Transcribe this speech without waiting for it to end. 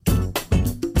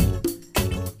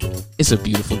It's a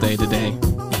beautiful day today.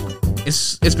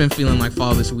 It's been feeling like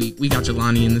fall this week. We got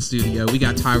Jelani in the studio. We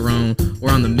got Tyrone.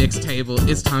 We're on the mix table.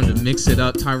 It's time to mix it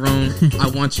up, Tyrone. I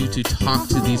want you to talk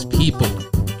to these people.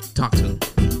 Talk to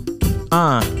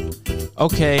them.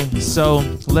 Okay, so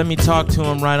let me talk to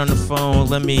him right on the phone.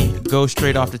 Let me go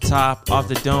straight off the top, off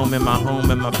the dome, in my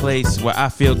home, in my place where I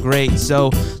feel great.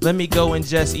 So let me go and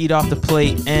just eat off the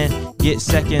plate and get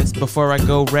seconds before I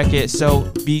go wreck it.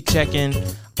 So be checking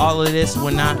all of this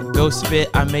when I go spit.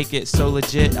 I make it so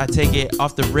legit. I take it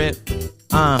off the rip.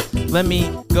 Let me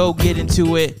go get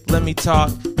into it. Let me talk.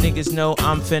 Niggas know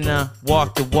I'm finna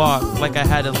walk the walk like I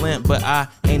had a limp, but I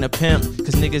ain't a pimp.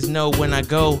 Cause niggas know when I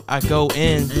go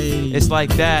in. Hey. It's like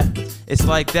that. It's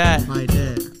like that. Like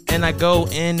that. And I go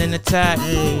in and attack.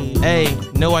 Hey. Hey,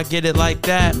 no, I get it like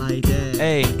that. Like that.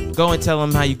 Hey, go and tell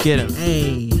them how you get him.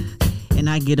 Hey. And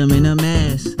I get them in a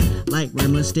mask. Like Rey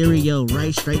Mysterio,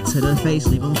 right straight to the face,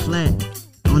 leave them flat.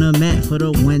 On a mat for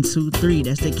the 1, 2, 3,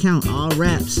 that's the count, all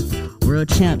raps. World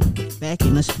champ, back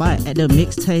in the spot at the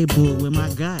mix table with my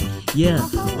guy. Yeah,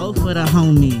 both of the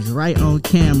homies, right on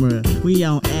camera. We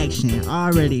on action,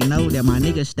 already know that my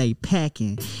niggas stay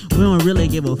packing. We don't really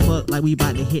give a fuck like we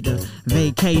about to hit the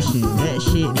vacation. That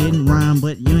shit didn't rhyme,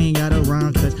 but you ain't gotta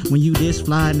rhyme. Cause when you this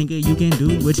fly, nigga, you can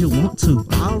do what you want to.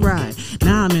 Alright,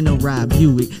 now I'm in the ride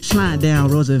Buick, sliding down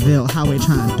Roosevelt Highway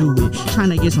trying to do it.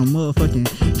 Trying to get some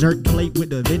motherfucking jerk plate with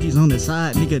the veggies on the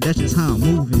side, nigga, that's just how I'm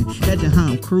moving. That's just how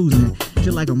I'm cruising.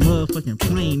 Just like a motherfucking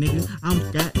plane, nigga. I'm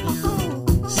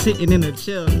goddamn sitting in a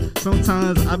chair.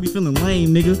 Sometimes I be feeling lame,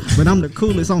 nigga, but I'm the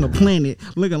coolest on the planet.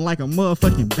 Looking like a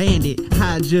motherfucking bandit.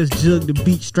 I just jugged the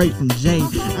beat straight from Jay.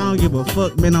 I don't give a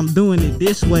fuck, man, I'm doing it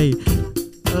this way.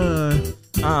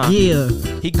 Yeah.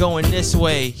 He going this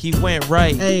way. He went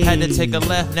right. Hey. Had to take a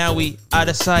left. Now we out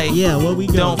of sight. Yeah, where we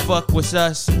go? Don't fuck with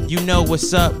us. You know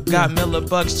what's up. Got Miller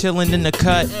Bucks chilling in the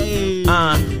cut. Hey.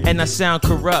 And I sound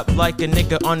corrupt like a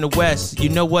nigga on the west. You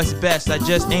know what's best. I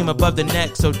just aim above the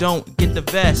neck, so don't get the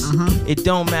vest. It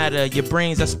don't matter. Your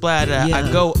brains are splatter. Yeah.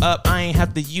 I go up. I ain't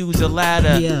have to use a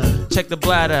ladder. Yeah. Check the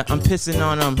bladder. I'm pissing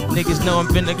on them. Niggas know I'm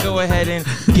finna go ahead and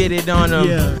get it on them.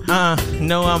 Yeah.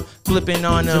 Know I'm flipping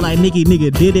on them. Just like Nicki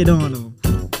nigga did it on him.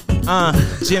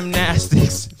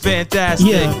 Gymnastics, fantastic.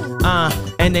 Yeah.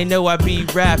 And they know I be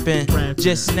rapping,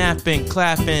 just snapping,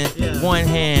 clapping. Yeah. One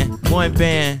hand, one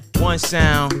band, one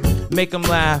sound. Make them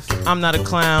laugh. I'm not a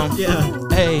clown. Yeah.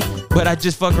 Hey, but I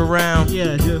just fuck around.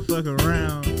 Yeah, just fuck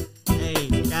around. Hey,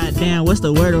 goddamn, what's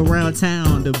the word around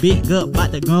town? The big gut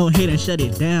about to go ahead and shut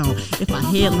it down. If I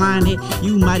headline it,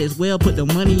 you might as well put the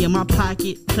money in my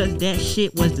pocket, cause that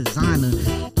shit was designer.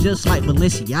 Just like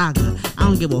Balenciaga. I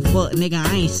don't give a fuck, nigga,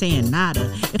 I ain't saying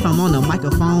nada. If I'm on the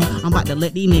microphone, I'm about to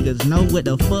let these niggas know what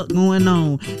the fuck going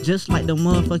on. Just like the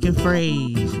motherfucking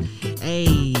phrase.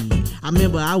 Hey, I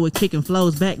remember I was kicking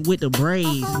flows back with the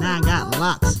braids. Now I got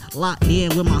locks locked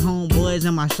in with my homeboys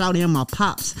and my shawty and my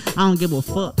pops. I don't give a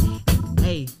fuck.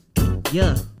 Hey,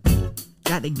 yeah.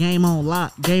 Got the game on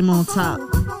lock, game on top.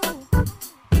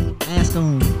 Ask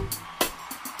on.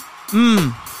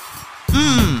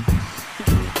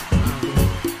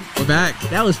 We're back.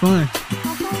 That was fun.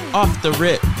 Off the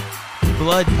rip,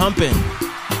 blood pumping.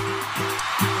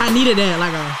 I needed that,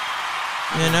 like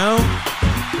You know,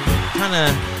 kind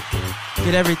of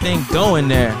get everything going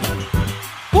there.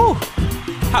 Woo!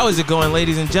 How is it going,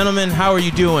 ladies and gentlemen? How are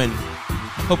you doing?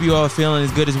 Hope you all are feeling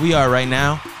as good as we are right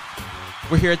now.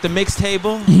 We're here at the mix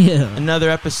table. Yeah. Another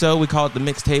episode. We call it the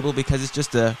mix table because it's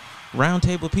just a round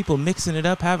table of people mixing it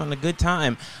up, having a good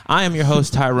time. I am your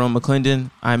host, Tyrone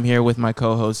McClendon. I'm here with my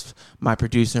co-host, my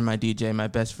producer, my DJ, my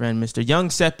best friend, Mr. Young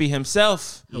Seppi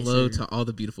himself. Hello to all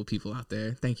the beautiful people out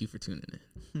there. Thank you for tuning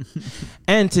in.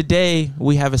 And today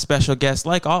we have a special guest,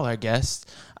 like all our guests.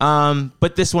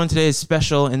 But this one today is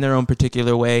special in their own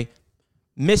particular way.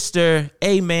 Mr.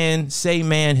 A-Man, say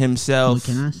man himself. What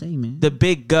can I say, man? The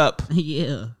big gup.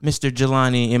 Yeah. Mr.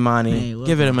 Jelani Imani. Hey,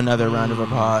 Give him another round of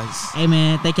applause. Hey,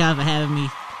 man, thank y'all for having me.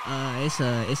 It's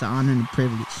an honor and a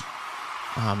privilege.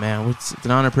 Oh, man, it's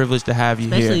an honor and privilege to have you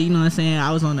Especially, here. you know what I'm saying?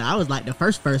 I was like the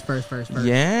first.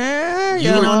 Yeah. You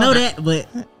don't know that, but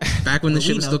Back when the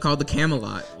shit was know. still called the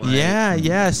Camelot. Like,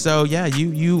 Yeah. So yeah,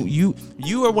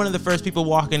 you are one of the first people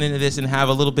walking into this and have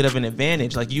a little bit of an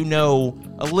advantage. Like, you know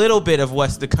a little bit of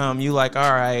what's to come. You like,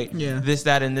 all right, Yeah. this,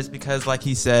 that, and this, because like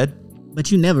he said, but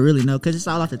you never really know because it's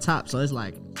all off the top. So it's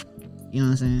like, you know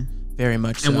what I'm saying? very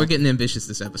much so. And we're getting ambitious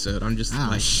this episode. I'm just Oh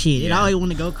like, shit! It yeah. always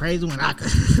want to go crazy when I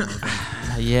could.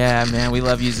 Yeah, man, we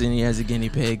love using you as a guinea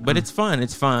pig, but it's fun.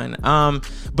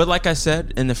 But like I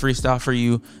said in the freestyle for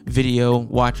you video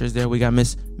watchers, there we got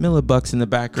Miss Miller Bucks in the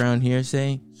background here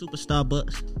saying, Superstar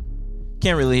Bucks.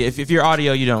 can't really. If you're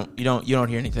audio, you don't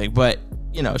hear anything. But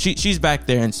you know, she's back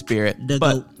there in spirit.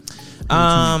 But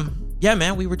yeah,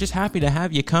 man, we were just happy to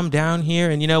have you come down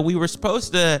here, and you know, we were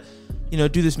supposed to, you know,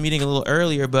 do this meeting a little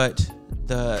earlier, but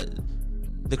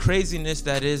the craziness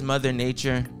that is Mother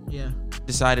Nature,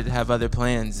 decided to have other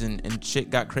plans, and shit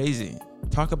got crazy.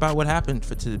 Talk about what happened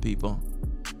to the people.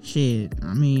 Shit,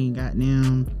 I mean,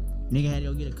 goddamn, nigga had to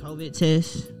go get a COVID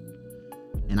test,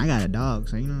 and I got a dog,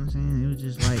 so you know what I'm saying? It was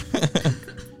just like,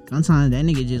 sometimes that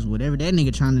nigga just, whatever that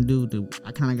nigga trying to do,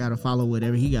 I kind of got to follow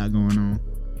whatever he got going on.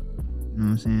 You know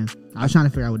what I'm saying? I was trying to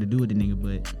figure out what to do with the nigga,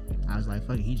 but I was like,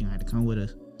 fuck it, he just had to come with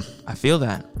us. I feel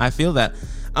that.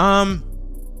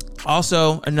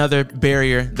 Also, another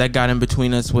barrier that got in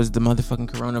between us was the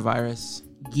motherfucking coronavirus.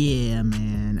 Yeah,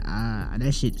 man.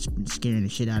 That shit's scaring the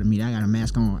shit out of me. I got a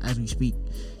mask on as we speak.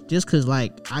 Just because,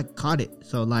 like, I caught it.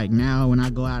 So, like, now when I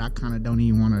go out, I kind of don't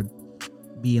even want to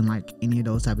be in, like, any of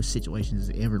those type of situations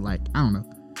ever. Like, I don't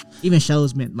know. Even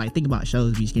shows, man, like, think about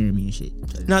shows be scaring me and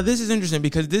shit. Now, this is interesting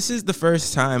because this is the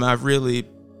first time I've really,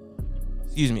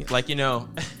 like, you know,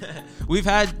 we've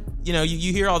had, you know,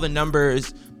 you hear all the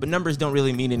numbers, but numbers don't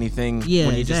really mean anything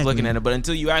when you're just looking at it. But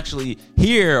until you actually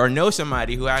hear or know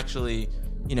somebody who actually,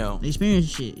 you know, experience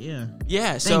shit, yeah.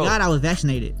 Thank God I was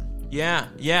vaccinated.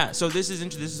 Yeah. So this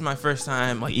is my first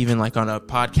time, like, even like on a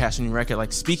podcast and record,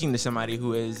 like speaking to somebody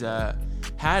who has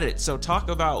had it. So talk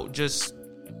about just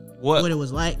what it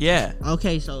was like. Yeah.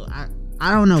 Okay, so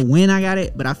I don't know when I got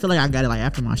it, but I feel like I got it like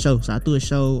after my show. So I threw a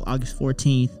show August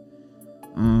 14th.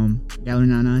 Gallery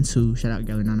 992. Shout out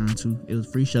Gallery 992. It was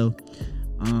a free show.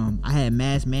 I had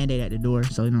mask mandate at the door,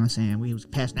 so you know what I'm saying, we was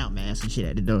passing out masks and shit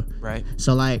at the door. Right.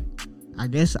 So like, I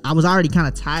guess I was already kind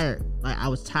of tired. Like, I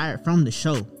was tired from the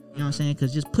show. You know what I'm saying?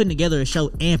 Because just putting together a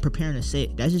show and preparing a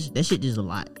set, that shit just a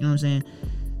lot. You know what I'm saying?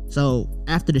 So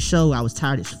after the show, I was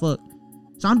tired as fuck.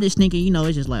 So I'm just thinking, you know,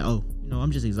 it's just like, oh, you know,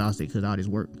 I'm just exhausted because of all this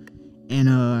work. And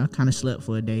I kind of slept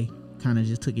for a day. Kind of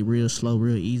just took it real slow,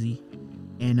 real easy.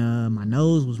 And my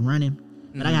nose was running.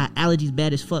 But I got allergies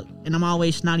bad as fuck. And I'm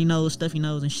always snotty nose, stuffy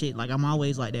nose and shit. Like, I'm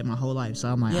always like that my whole life. So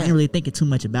I'm like, I ain't really thinking too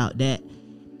much about that.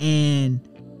 And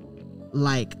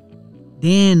like,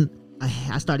 then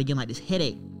I started getting like this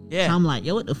headache. Yeah. So I'm like,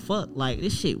 yo, what the fuck? Like,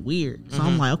 this shit weird. So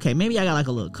I'm like, okay, maybe I got like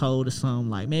a little cold or something.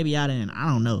 Like, maybe I don't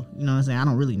know. You know what I'm saying? I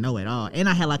don't really know at all. And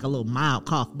I had like a little mild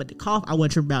cough. But the cough, I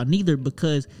wasn't sure about neither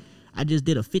because I just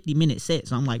did a 50-minute set.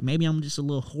 So I'm like, maybe I'm just a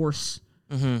little hoarse.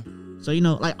 So, you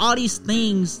know, like, all these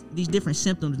things, these different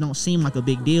symptoms don't seem like a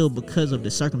big deal because of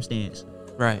the circumstance.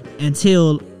 Right.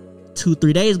 Until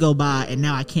 2-3 days go by and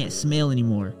now I can't smell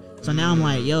anymore. So now I'm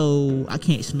like, yo, I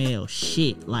can't smell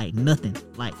shit. Like, nothing.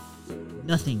 Like,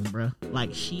 nothing, bro.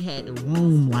 Like, she had the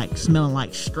room, like, smelling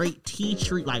like straight tea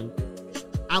tree, like,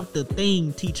 out the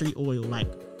thing, tea tree oil. Like,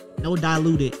 no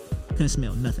diluted. Couldn't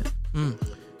smell nothing.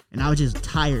 And I was just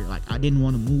tired. Like, I didn't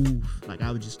want to move. Like,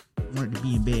 I was just wanted to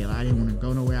be in bed. Like, I didn't want to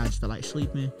go nowhere. I just felt like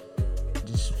sleeping.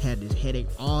 Just had this headache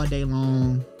all day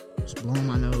long. Just blowing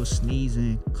my nose,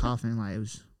 sneezing, coughing. Like, it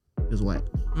was whack.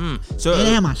 So and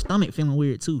I had my stomach feeling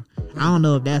weird too. I don't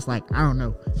know if that's like, I don't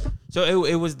know. So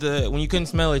it was when you couldn't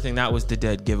smell anything, that was the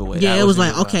dead giveaway. Yeah, it was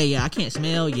like, okay, yeah, I can't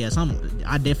smell. Yeah,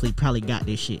 I definitely probably got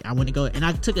this shit. I went to go and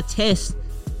I took a test.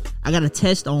 I got a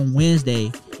test on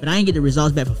Wednesday, but I didn't get the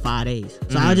results back for 5 days.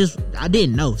 So I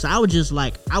didn't know. So I was just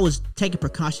like, I was taking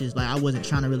precautions. Like, I wasn't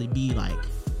trying to really be like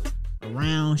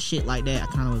around shit like that. I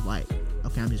kind of was like,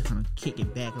 okay, I'm just kind of kick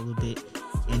it back a little bit.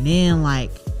 And then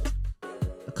like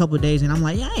a couple of days and I'm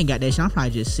like, yeah, I ain't got that shit. I'm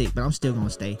probably just sick, but I'm still gonna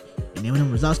stay. And then when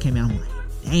the results came out, I'm like,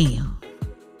 damn.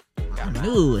 I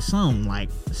knew it was something like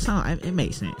it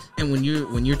made sense. And when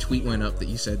your tweet went up that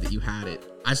you said that you had it,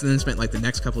 I then spent like the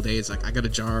next couple of days, like, I got a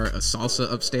jar of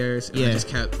salsa upstairs and I just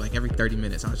kept like every 30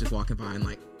 minutes I was just walking by and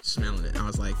like smelling it. I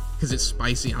was like, because it's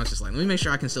spicy, I was just like, let me make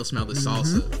sure I can still smell this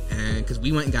salsa. And because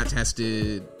we went and got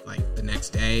tested like the next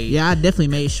day. Yeah, I definitely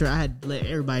made sure I had let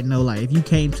everybody know, like, if you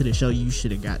came to the show, you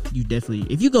should have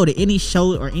if you go to any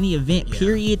show or any event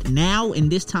period now in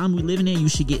this time we living in, you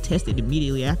should get tested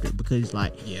immediately after, because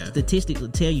like statistics will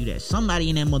tell you that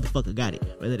somebody in that motherfucker got it,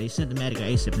 whether they symptomatic or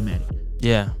asymptomatic.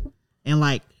 Yeah. And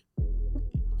like,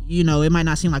 you know, it might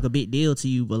not seem like a big deal to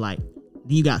you, but like,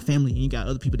 then you got family and you got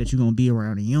other people that you're gonna be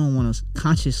around, and you don't want to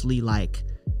consciously like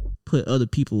put other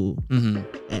people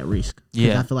at risk.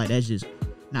 Yeah, I feel like that's just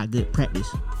not good practice.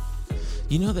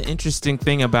 You know, the interesting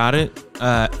thing about it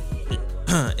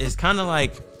is kind of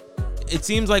like, it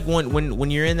seems like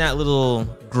when you're in that little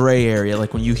gray area,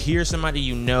 like when you hear somebody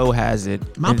you know has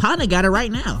it. My partner got it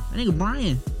right now. I think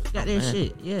Brian got that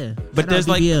shit. Yeah, but there's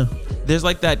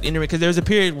like that intermittent, because there was a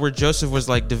period where Joseph was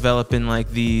like developing like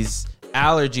these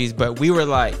allergies, but we were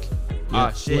like,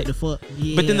 oh shit. What the fuck?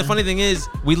 Yeah. But then the funny thing is,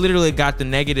 we literally got the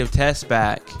negative test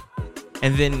back.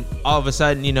 And then all of a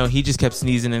sudden, you know, he just kept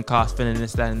sneezing and coughing and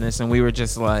this, that, and this. And we were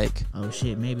just like, oh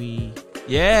shit, maybe.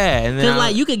 Yeah. And then Cause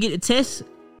like you could get a test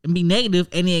and be negative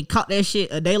and then caught that shit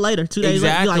a day later, 2 days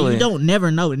later. Like, you don't never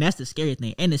know. And that's the scary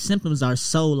thing. And the symptoms are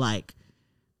so like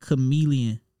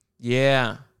chameleon.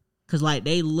 Yeah. Cause like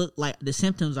they look like the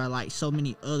symptoms are like so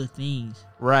many other things.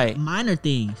 Right. Minor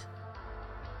things.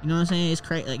 You know what I'm saying? It's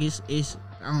crazy. Like it's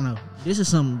I don't know. This is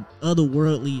some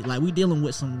otherworldly. Like we dealing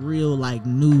with some real like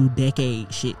new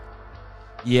decade shit.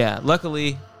 Yeah.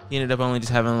 Luckily, he ended up only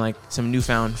just having like some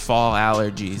newfound fall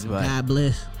allergies. But God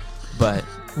bless. But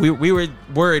we were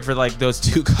worried for like those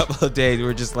couple of days. We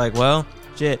were just like, well,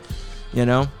 shit, you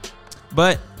know.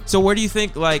 But so where do you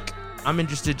think like I'm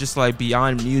interested just like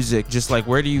beyond music, just like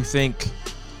where do you think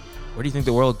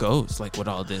the world goes like with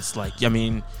all this? Like I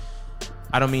mean,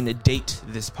 I don't mean to date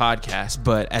this podcast,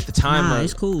 but at the time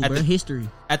it's cool, bro. History.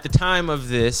 At the time of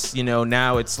this, you know,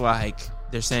 now it's like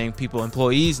they're saying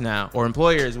employees now, or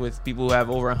employers with people who have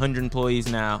over 100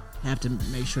 employees now have to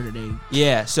make sure that they.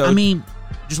 Yeah. So I mean,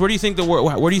 just where do you think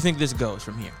where do you think this goes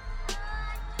from here?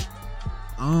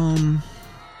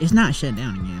 It's not shut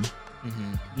down again.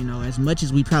 Mm-hmm. You know, as much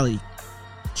as we probably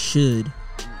should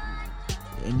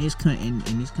in this country and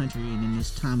in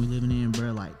this time we living in,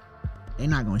 bro, like they're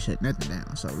not gonna shut nothing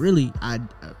down. So really,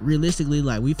 realistically,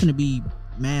 like we finna be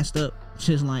masked up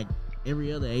just like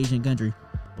every other Asian country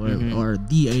or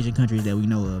the Asian countries that we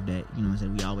know of that, you know what I'm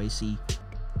saying, we always see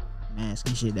masks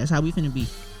and shit. That's how we finna be.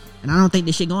 And I don't think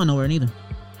this shit going nowhere neither,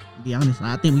 to be honest.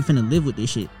 I think we finna live with this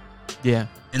shit. Yeah.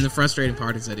 And the frustrating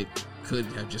part is that it could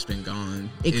have just been gone.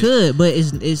 It could, but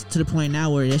it's to the point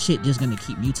now where that shit just gonna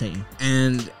keep mutating.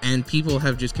 And people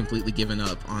have just completely given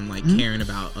up on like caring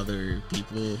about other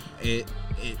people.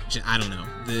 I don't know.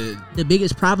 The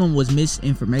biggest problem was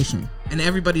misinformation. And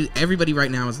everybody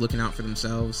right now is looking out for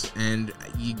themselves, and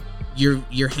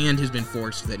your hand has been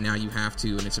forced that now you have to,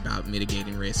 and it's about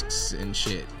mitigating risks and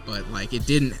shit. But like it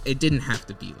didn't have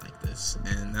to be like this,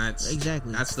 and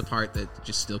that's the part that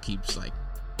just still keeps like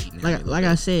eating at me like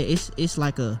I said, it's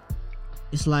like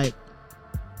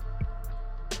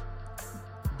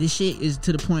this shit is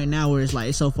to the point now where it's like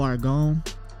it's so far gone,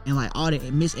 and like all the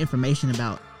misinformation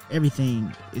about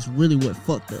everything is really what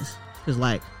fucked us. Cause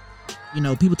like, you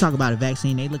know, people talk about a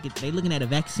vaccine, they looking at a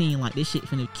vaccine like this shit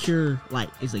finna cure, like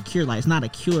it's a cure. Like it's not a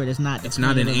cure. It's not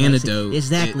an antidote.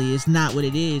 Exactly. It's not what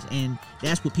it is, and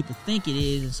that's what people think it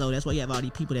is. And so that's why you have all these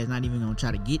people that's not even gonna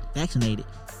try to get vaccinated.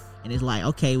 And it's like,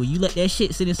 okay, well, you let that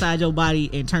shit sit inside your body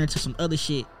and turn into some other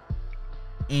shit,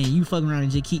 and you fucking around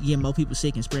and just keep getting more people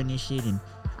sick and spreading this shit. And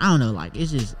I don't know, like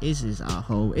it's just it's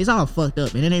all fucked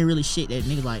up, and it ain't really shit that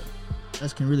niggas like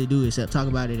us can really do except talk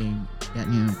about it and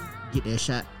goddamn get that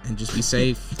shot and just be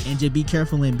safe and just be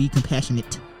careful and be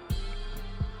compassionate.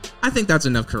 I think that's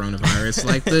enough coronavirus.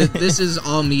 Like this is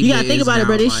all media. You gotta think about it,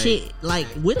 bro. This like, shit like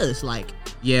with us, like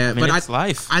yeah. I mean, but it's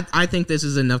life. I think this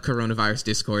is enough coronavirus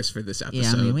discourse for this episode.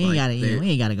 Yeah, I mean we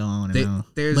ain't gotta go on and on.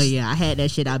 But yeah, I had that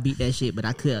shit. I beat that shit, but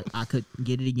I could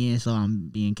get it again. So I'm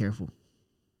being careful.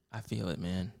 I feel it,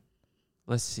 man.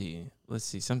 Let's see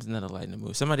something that'll lighten the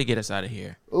mood. Somebody get us out of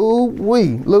here. Ooh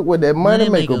wee! Look what that money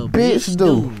make a bitch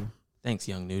do. Thanks,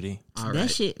 young nudie. All that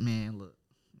shit, man. Look,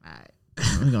 all right.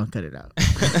 We're gonna cut it out.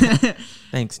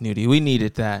 Thanks, Nudie. We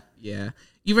needed that. Yeah.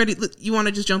 You ready? You want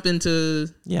to just jump into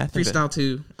freestyle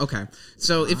 2? Okay.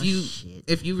 So if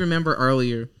you remember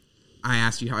earlier, I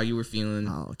asked you how you were feeling.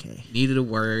 Oh, okay. Needed a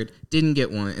word, didn't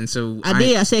get one, and so I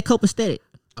did. I said copacetic.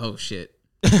 Oh shit.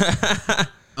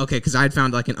 Okay, because I had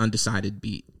found like an undecided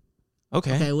beat.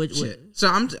 Okay. What?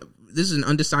 So this is an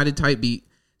undecided type beat.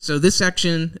 So this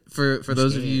section for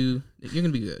those of you, you're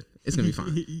gonna be good. It's gonna be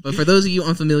fine. But for those of you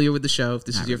unfamiliar with the show, if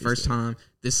this is your first time,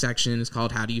 this section is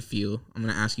called "How Do You Feel?" I'm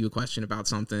gonna ask you a question about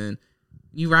something.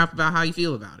 You rap about how you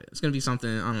feel about it. It's gonna be something,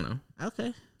 I don't know.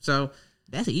 Okay. So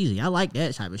that's easy. I like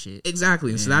that type of shit.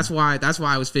 Exactly. Yeah. So that's why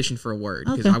I was fishing for a word,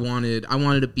 because I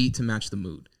wanted a beat to match the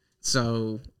mood.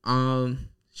 So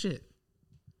shit.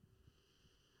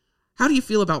 How do you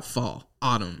feel about fall,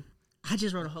 autumn? I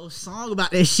just wrote a whole song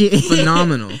about that shit.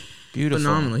 Phenomenal. Beautiful.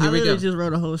 Phenomenal. Here we go. I just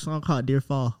wrote a whole song called Dear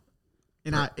Fall.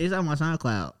 And it's on my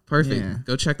SoundCloud. Perfect. Yeah.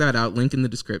 Go check that out. Link in the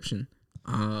description.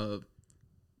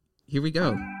 Here we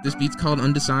go. This beat's called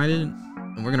Undecided,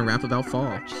 and we're going to rap about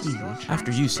fall. Jesus.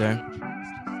 After you, sir.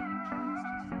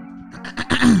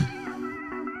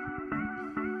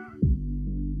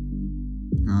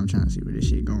 I'm trying to see where this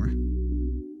shit going.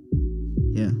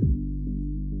 Yeah.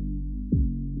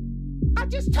 I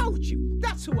just told you.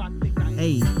 That's who I think I am.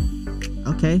 Hey.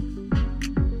 Okay.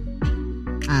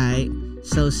 Alright.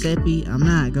 So Seppi, I'm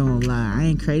not gonna lie, I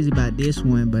ain't crazy about this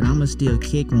one, but I'ma still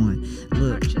kick one.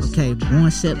 Look, okay, born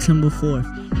September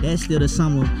 4th, that's still the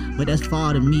summer, but that's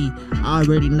fall to me. I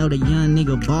already know the young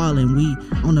nigga ballin', we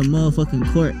on the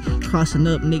motherfucking court, crossing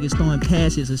up niggas throwing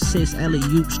passes, assists,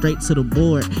 alley-oop straight to the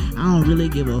board. I don't really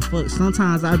give a fuck,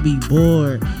 sometimes I be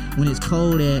bored when it's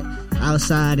cold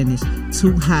outside and it's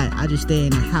too hot. I just stay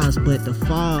in the house, but the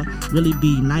fall really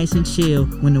be nice and chill.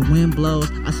 When the wind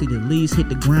blows, I see the leaves hit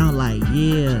the ground like,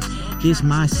 yeah, this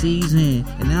my season.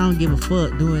 And I don't give a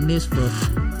fuck doing this for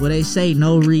what they say,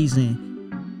 no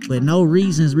reason. But no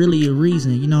reason's really a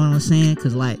reason, you know what I'm saying?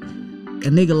 Cause like a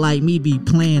nigga like me be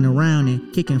playing around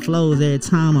and kicking flows every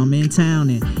time I'm in town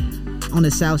and on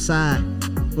the south side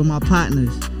with my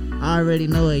partners. I already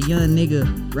know a young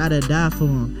nigga rather die for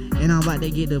him. And I'm about to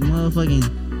get the motherfucking,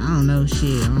 I don't know,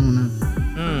 shit, I don't know.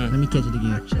 Let me catch it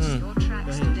again.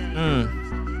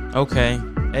 Okay.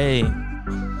 Hey,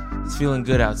 it's feeling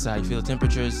good outside. You feel the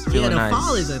temperatures feeling nice. Yeah, the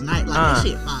fall is a night like that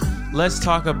shit fine. Let's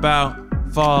talk about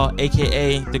fall,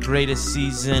 aka the greatest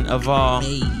season of all.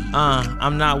 Hey.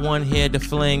 I'm not one here to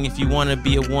fling. If you wanna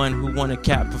be a one who wanna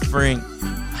cap for fring,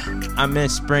 I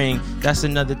miss spring. That's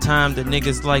another time the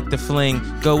niggas like to fling.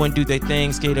 Go and do their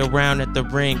thing, skate around at the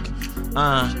rink.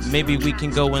 Maybe we can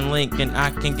go and link and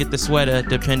I can get the sweater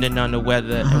depending on the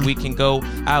weather. And we can go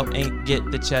out and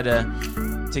get the cheddar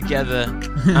together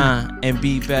and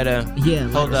be better. Yeah,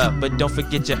 hold up, but don't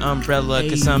forget your umbrella,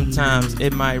 cause sometimes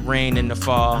it might rain in the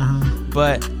fall.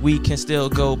 But we can still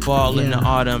go ball in the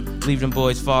autumn. Leave them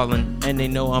boys falling, and they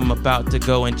know I'm about to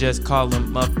go and just call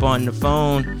them up on the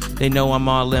phone. They know I'm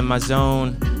all in my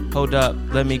zone. Hold up,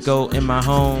 let me go in my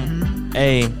home,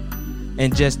 ayy,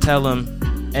 and just tell them,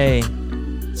 ayy.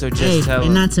 So just tell them.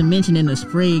 And not to mention in the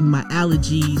spring, my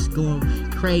allergies going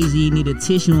crazy. Need a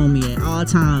tissue on me at all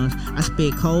times. I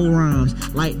spit cold rhymes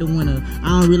like the winner.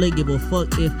 I don't really give a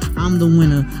fuck if I'm the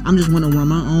winner. I'm just wanna run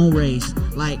my own race.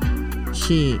 Like,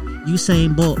 shit,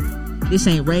 Usain Bolt. This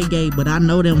ain't reggae, but I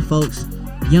know them folks.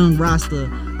 Young roster.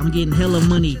 I'm getting hella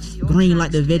money. Green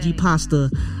like the veggie pasta.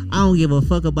 I don't give a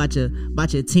fuck about your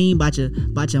team, about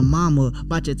your mama,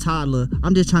 about your toddler.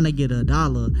 I'm just trying to get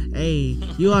 $1. Hey,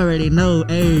 you already know.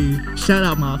 Hey, shout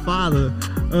out my father.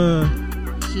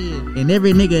 Shit. And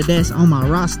every nigga that's on my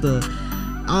roster,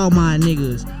 all my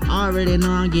niggas, I already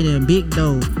know I'm getting big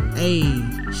dough. Hey,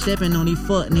 stepping on these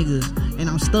fuck niggas, and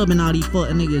I'm stubbing all these fuck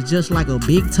niggas just like a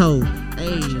big toe.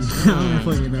 Hey, I don't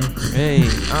fucking know.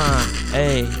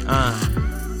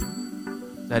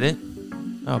 That it?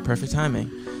 Oh, perfect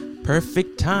timing.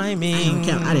 Perfect timing.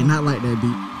 I did not like that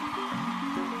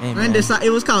beat. Hey, man. It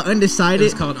was called Undecided.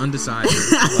 It's called Undecided.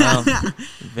 Well,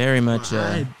 very much.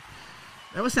 That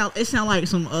would sound. It sound like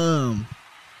some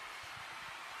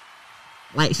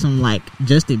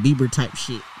Justin Bieber type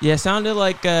shit. Yeah, it sounded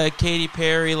like Katy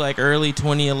Perry, like early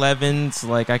 2011s.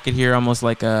 Like I could hear almost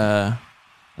like a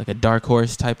Dark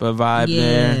Horse type of vibe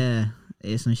there. Yeah,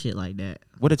 it's some shit like that.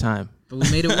 What a time. But we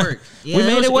made it work. Yeah, we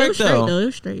made it work though. It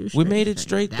was straight. We made it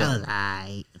straight though. That was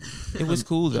alright. It was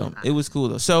cool though. It was cool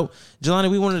though. So,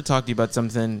 Jelani, we wanted to talk to you about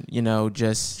something. You know,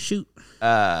 just shoot.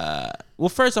 Well,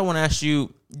 first I want to ask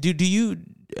you: Do you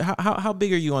how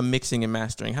big are you on mixing and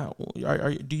mastering? How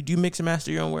do you mix and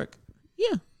master your own work?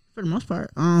 Yeah, for the most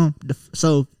part.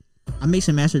 So I mix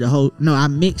and master I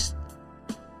mixed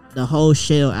the whole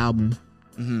Shell album.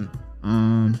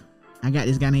 I got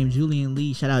this guy named Julian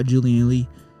Lee. Shout out Julian Lee.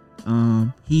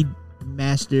 He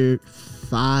mastered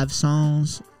 5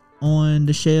 songs on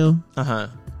the Shell.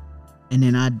 And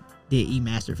then I did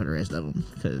E-master for the rest of them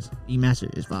because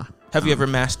E-master is fire. Have you ever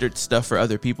mastered stuff for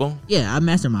other people? Yeah, I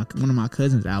mastered one of my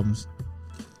cousin's albums.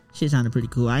 Shit sounded pretty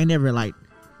cool. I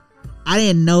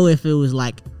didn't know if it was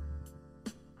like,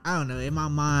 I don't know, in my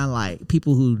mind, like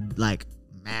people who like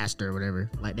master or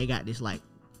whatever, like they got this like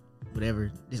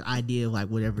whatever, this idea of like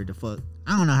whatever the fuck.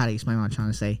 I don't know how to explain what I'm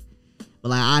trying to say. But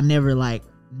like I never like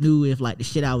knew if like the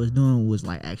shit I was doing was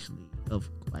like actually of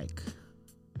like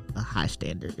a high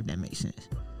standard, if that makes sense.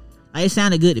 Like, it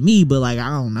sounded good to me, but like I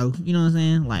don't know, you know what I'm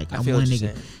saying? Like I'm one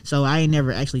nigga, so I ain't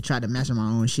never actually tried to master my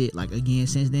own shit like again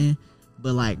since then.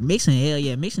 But like mixing, hell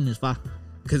yeah, mixing is fire.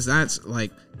 Because that's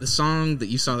like the song that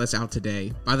you saw that's out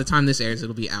today. By the time this airs,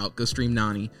 it'll be out. Go stream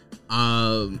Nani.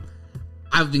 I've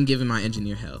been giving my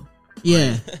engineer hell.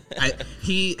 Yeah,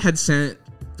 he had sent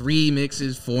 3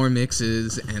 mixes, 4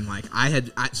 mixes, and like I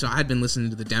had been listening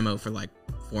to the demo for like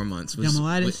 4 months,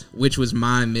 which was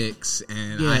my mix,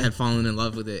 and I had fallen in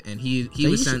love with it. And he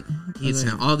sent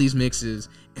all these mixes,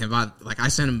 and I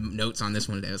sent him notes on this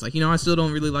one today. I was like, I still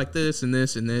don't really like this and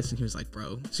this and this, and he was like,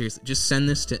 bro, seriously, just send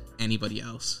this to anybody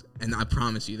else, and I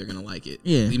promise you they're gonna like it.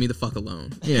 Yeah, leave me the fuck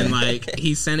alone. Yeah. And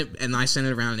he sent it, and I sent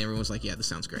it around, and everyone was like, yeah, this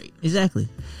sounds great. Exactly,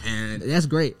 and that's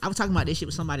great. I was talking about this shit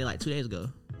with somebody 2 days ago.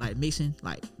 Mixing,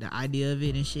 the idea of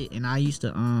it and shit. And I used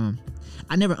to,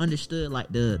 I never understood,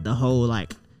 the whole,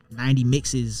 90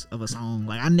 mixes of a song.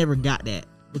 I never got that.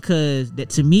 Because,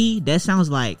 to me, that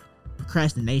sounds like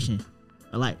procrastination.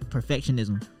 Or,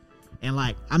 perfectionism. And,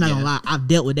 I'm not gonna lie, I've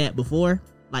dealt with that before.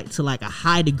 To, a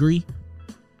high degree.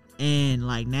 And,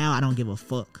 now I don't give a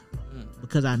fuck.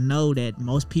 Because I know that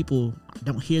most people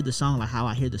don't hear the song how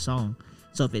I hear the song.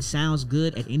 So, if it sounds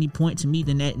good at any point to me,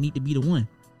 then that need to be the one.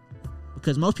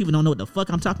 Because most people don't know what the fuck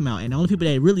I'm talking about. And the only people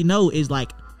that really know is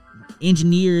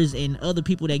engineers and other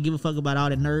people that give a fuck about all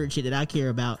the nerd shit that I care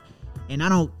about. And I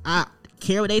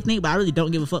care what they think, but I really don't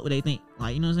give a fuck what they think.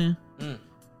 You know what I'm saying?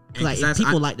 If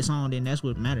people like the song, then that's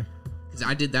what matters. Because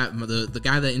I did that, the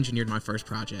guy that engineered my first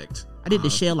project. I did the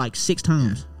shell 6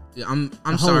 times. Yeah, I'm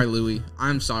sorry, Louis.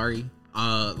 I'm sorry.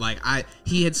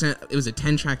 He had sent, it was a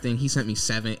 10-track thing. He sent me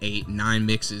 7, 8, 9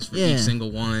 mixes for each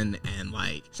single one. And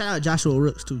shout out Joshua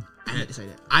Rooks too.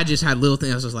 I just had little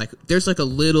things. I was like, there's a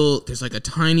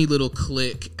tiny little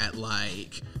click at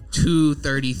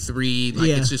 2:33.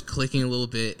 It's just clicking a little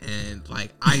bit, and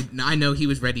I know he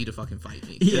was ready to fucking fight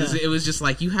me. It was just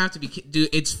you have to be, dude.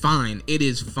 It's fine. It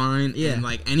is fine. Yeah. And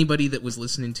anybody that was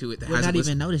listening to it that hasn't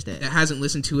even noticed that hasn't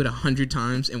listened to it 100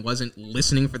 times and wasn't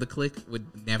listening for the click would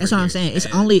never. That's what I'm saying. It's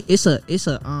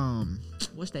a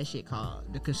what's that shit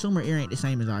called? The consumer ear ain't the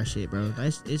same as our shit, bro.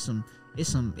 It's some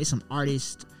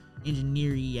artist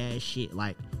engineering ass shit.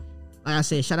 Like I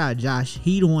said, shout out Josh.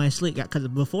 He the one slick got, because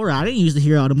before I didn't used to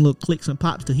hear all them little clicks and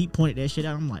pops till he pointed that shit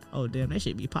out. I'm like, oh damn, that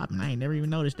shit be popping. I ain't never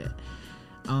even noticed that.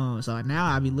 So now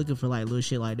I be looking for little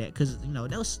shit like that, because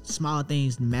those small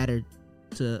things matter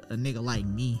to a nigga like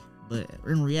me. But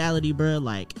in reality, bro,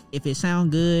 if it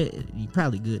sound good, you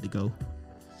probably good to go.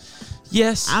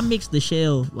 Yes, I mixed the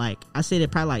shell. I said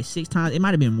it probably 6 times. It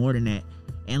might have been more than that.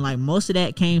 And most of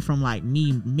that came from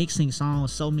me mixing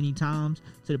songs so many times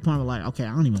to the point where okay,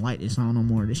 I don't even like this song no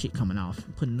more. This shit coming off.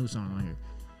 I'm putting a new song on here.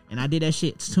 And I did that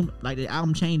shit too, the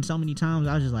album changed so many times.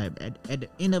 I was just at the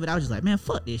end of it, I was just man,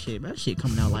 fuck this shit, bro. That shit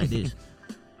coming out like this.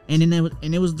 And then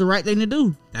it was the right thing to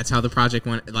do. That's how the project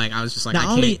went. I was just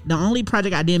the only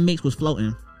project I didn't mix was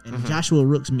Floating, and Joshua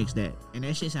Rooks mixed that, and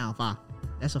that shit sound fire.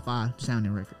 That's a fire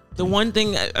sounding record. The one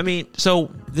thing,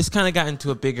 so this kind of got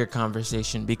into a bigger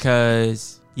conversation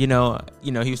because he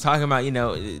was talking about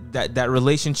that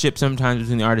relationship sometimes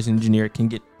between the artist and engineer can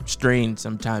get strained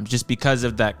sometimes just because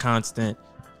of that constant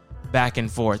back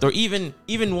and forth, or even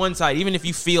one side, even if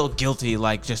you feel guilty,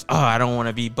 I don't want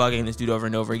to be bugging this dude over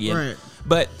and over again. Right.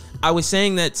 But I was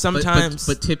saying that sometimes,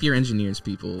 but tip your engineers,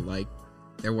 people,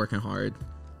 they're working hard.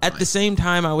 At the same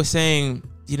time, I was saying,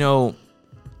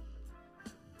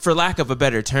 for lack of a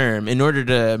better term, in order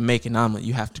to make an omelet,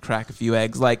 you have to crack a few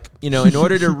eggs. In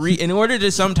order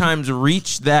to sometimes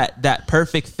reach that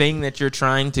perfect thing that you're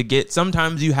trying to get,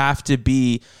 sometimes you have to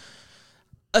be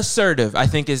assertive. I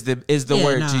think is the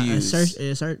word to use.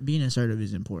 Being assertive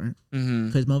is important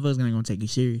because motherfuckers gonna take you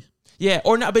serious. Yeah,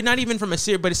 or not, but not even from a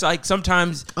serious. But it's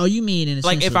sometimes. Oh, you mean in a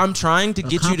sense if I'm trying to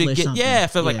get you to get,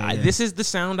 something. I feel this is the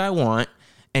sound I want,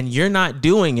 and you're not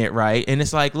doing it right, and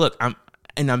it's look, I'm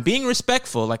being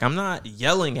respectful. I'm not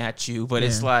yelling at you, but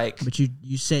it's but you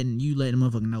letting the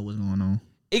motherfucker know what's going on.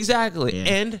 Exactly. Yeah.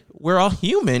 And we're all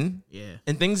human. Yeah.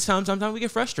 And sometimes we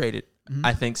get frustrated. Mm-hmm.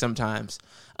 I think sometimes.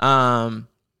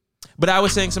 But I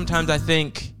was saying sometimes I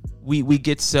think we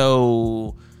get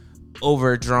so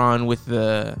overdrawn with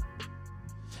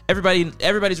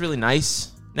everybody's really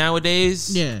nice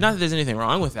nowadays. Yeah. Not that there's anything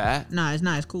wrong with that. Nah, it's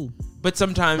not. It's cool. But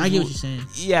sometimes I get what you're saying.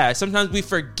 Yeah, sometimes we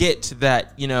forget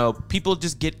that, people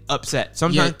just get upset.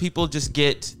 Sometimes people just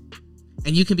get.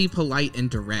 And you can be polite and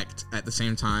direct at the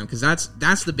same time, because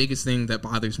that's the biggest thing that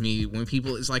bothers me when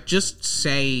people is just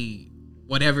say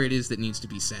whatever it is that needs to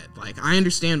be said. I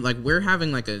understand, we're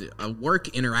having a work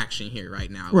interaction here right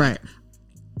now. Right.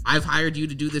 I've hired you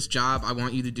to do this job. I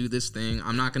want you to do this thing.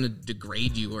 I'm not going to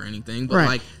degrade you or anything. But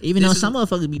right. Even though some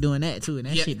motherfuckers be doing that too, and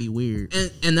that shit be weird.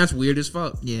 And that's weird as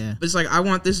fuck. Yeah. But it's I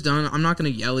want this done. I'm not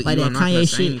going to yell at you. I'm not going to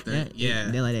say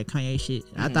anything. They like that Kanye shit.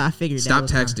 I figured Stop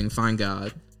texting. Find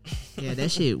God. Yeah,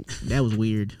 that shit, that was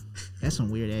weird. That's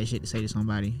some weird ass shit to say to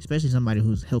somebody, especially somebody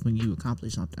who's helping you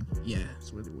accomplish something. Yeah.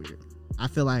 It's really weird. I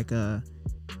feel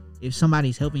if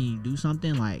somebody's helping you do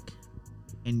something,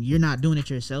 and you're not doing it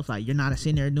yourself, like you're not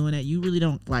sitting there doing that, you really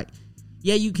don't like.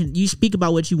 Yeah, you speak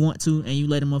about what you want to, and you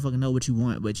let a motherfucker know what you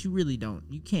want, but you really don't.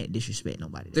 You can't disrespect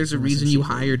nobody. There's a reason you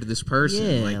hired this person.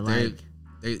 Yeah,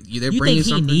 they're you bringing think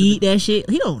he something. need that shit?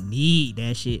 He don't need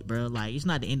that shit, bro. Like, it's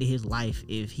not the end of his life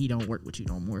if he don't work with you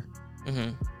no more.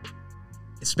 Mm-hmm.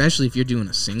 Especially if you're doing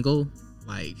a single.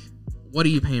 Like, what are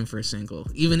you paying for a single?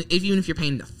 Even if you're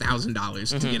paying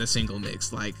 $1,000 to get a single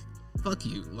mix, like, fuck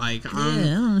you. Like, Yeah, I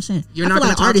don't understand. You're I not feel gonna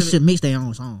like talk artists to me. should mix their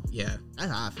own song. Yeah.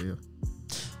 That's how I feel.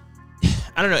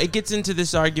 I don't know. It gets into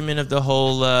this argument of the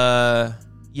whole,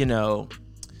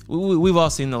 we've all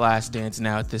seen The Last Dance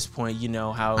now at this point. You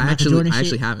know how I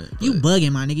actually haven't. You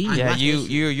bugging, my nigga.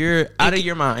 You're out of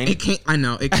your mind. I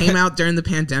know. It came out during the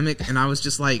pandemic, and I was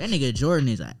just like, that nigga Jordan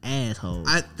is an asshole.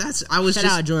 Shout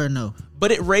out Jordan though.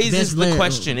 But it raises Best the player.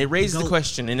 question. It raises the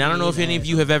question, and I don't know if any of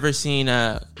you have ever seen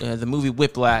the movie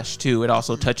Whiplash too. It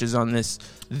also touches on this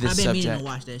I've been subject. meaning to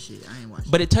watch that shit. I ain't watched.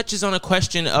 But it touches on a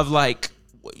question of like,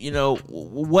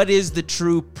 what is the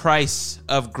true price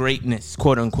of greatness,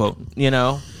 quote unquote?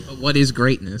 What is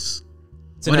greatness?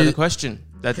 It's another question.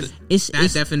 That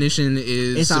definition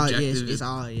is subjective. It's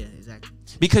all exactly.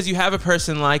 Because you have a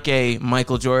person like a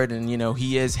Michael Jordan,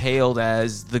 he is hailed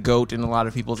as the GOAT in a lot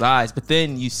of people's eyes. But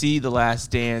then you see The Last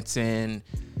Dance and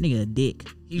nigga a dick.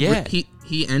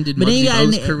 He ended Muggsy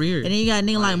Bog's career. And then you got a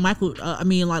nigga like like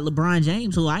LeBron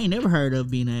James, who I ain't never heard of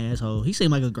being an asshole. He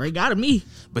seemed like a great guy to me.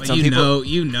 But some people,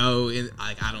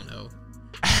 I don't know.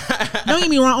 Don't get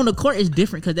me wrong. On the court, it's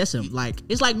different because that's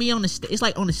it's like me on the it's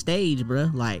like on the stage, bro.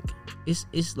 Like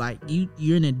it's like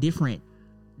you're in a different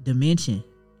dimension.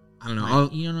 I don't know.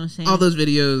 Like, you know what I'm saying? All those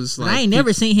videos. Like, I ain't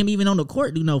never seen him even on the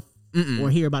court do no or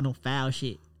hear about no foul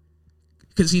shit.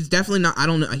 Because he's definitely not. I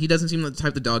don't know. He doesn't seem like the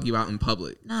type to dog you out in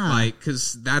public. Nah. Like,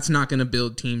 because that's not going to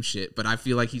build team shit. But I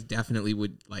feel like he definitely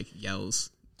would yells.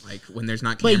 Like when there's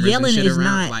not cameras but yelling and shit is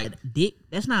around. not dick.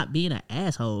 That's not being an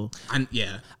asshole.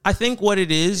 I think what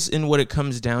it is and what it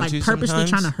comes down to purposely sometimes,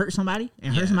 trying to hurt somebody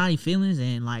and hurt somebody's feelings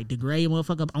and degrade a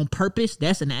motherfucker on purpose.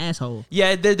 That's an asshole.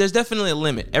 Yeah, there's definitely a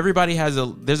limit. Everybody there's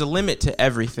a limit to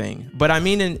everything. But I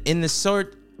mean, in the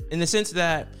sense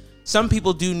that some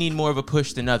people do need more of a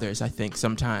push than others. I think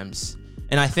sometimes.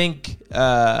 And I think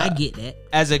I get that.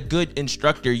 As a good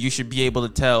instructor, you should be able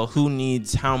to tell who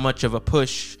needs how much of a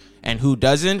push and who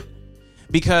doesn't,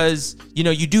 because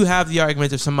you do have the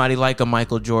argument of somebody like a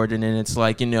Michael Jordan, and it's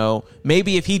like,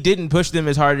 maybe if he didn't push them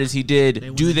as hard as he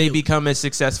did, do they become as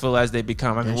successful as they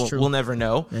become? I mean, we'll never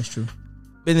know. That's true.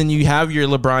 And then you have your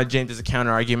LeBron James as a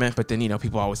counter argument, but then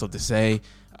people always love to say,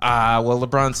 well,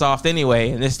 LeBron's soft anyway,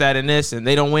 and this, that, and this, and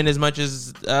they don't win as much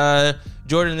as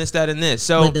Jordan, this, that, and this.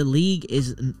 So but the league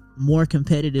is more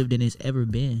competitive than it's ever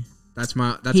been.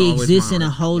 He exists in a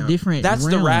whole different. That's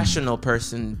realm. the rational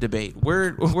person debate.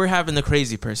 We're having the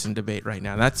crazy person debate right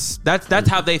now. That's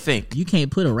how they think. You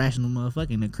can't put a rational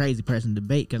motherfucker in a crazy person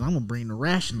debate because I'm gonna bring the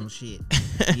rational shit.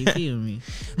 You feel me?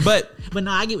 But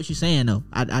no, I get what you're saying though.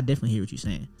 I definitely hear what you're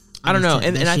saying. I don't know,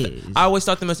 and I always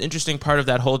thought the most interesting part of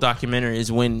that whole documentary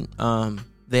is when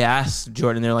they asked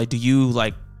Jordan, they're like, "Do you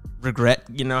regret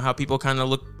how people kind of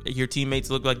look, your teammates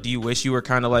look like? Do you wish you were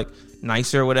kind of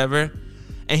nicer or whatever?"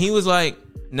 And he was like,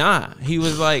 nah. He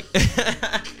was like... But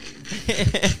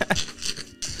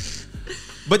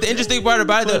the interesting part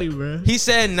about it, he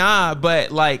said nah,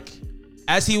 but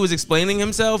as he was explaining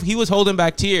himself, he was holding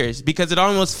back tears because it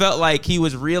almost felt like he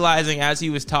was realizing as he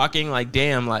was talking,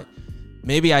 damn,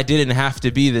 maybe I didn't have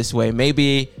to be this way.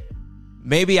 Maybe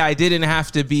I didn't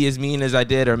have to be as mean as I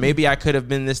did, or maybe I could have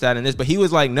been this, that, and this. But he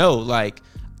was like, no,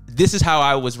 this is how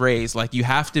I was raised. You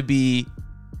have to be...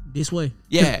 this way.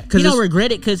 Yeah. He don't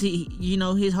regret it because he,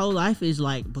 his whole life is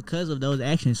because of those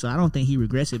actions. So I don't think he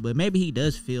regrets it, but maybe he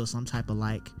does feel some type of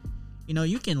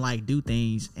you can do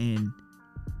things and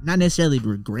not necessarily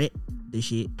regret the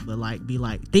shit, but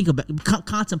think about,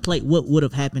 contemplate what would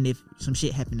have happened if some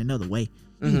shit happened another way.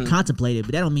 You can contemplate it,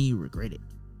 but that don't mean you regret it.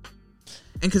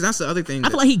 And because that's the other thing. I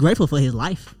feel like he's grateful for his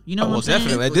life. You know what I'm saying?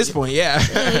 Definitely. At this point, yeah.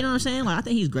 You know what I'm saying? I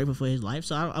think he's grateful for his life.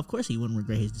 So, of course, he wouldn't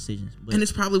regret his decisions. But. And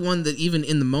it's probably one that even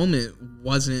in the moment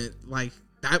wasn't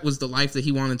that was the life that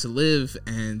he wanted to live.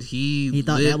 And he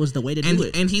thought that was the way to do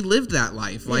it. And he lived that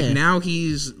life. Now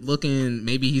he's looking,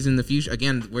 maybe he's in the future.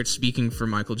 Again, we're speaking for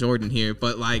Michael Jordan here.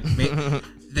 But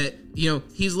that,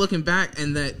 he's looking back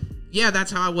and that, yeah,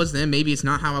 that's how I was then. Maybe it's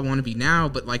not how I want to be now,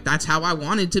 but that's how I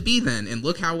wanted to be then. And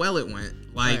look how well it went.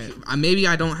 Maybe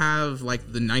I don't have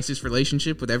the nicest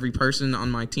relationship with every person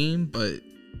on my team, but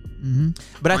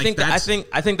but I think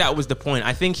that was the point.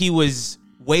 I think he was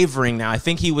wavering now. I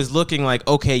think he was looking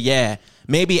okay, yeah,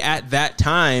 maybe at that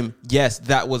time, yes,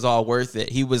 that was all worth it.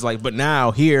 He was like, but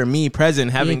now here, me present,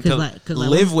 having to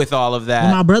live with all of that.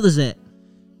 Where my brother's at?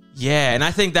 Yeah, and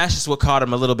I think that's just what caught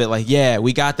him a little bit. Like, yeah,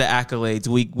 we got the accolades.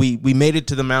 We made it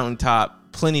to the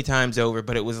mountaintop plenty times over,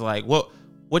 but it was like, what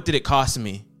did it cost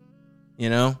me? You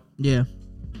know? Yeah.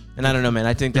 And I don't know, man.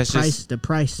 I think that's just the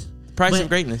price of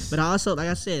greatness. But I also, like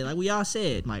I said, like we all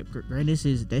said, like greatness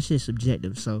that shit's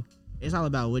subjective. So it's all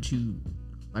about what you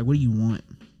like. What do you want?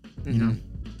 You know?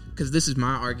 Because this is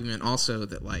my argument also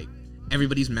that like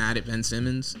everybody's mad at Ben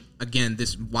Simmons. Again,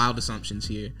 this wild assumptions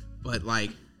here, but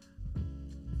like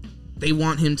they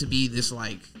want him to be this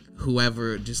like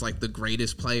whoever, just like the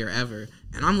greatest player ever.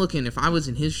 And I'm looking, if I was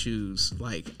in his shoes,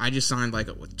 like I just signed like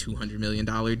a $200 million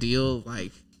deal,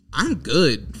 like I'm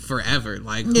good forever.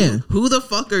 Like who the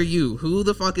fuck are you? Who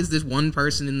the fuck is this one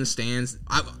person in the stands?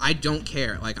 I don't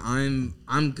care. Like I'm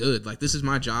good. Like this is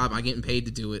my job. I'm getting paid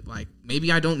to do it. Like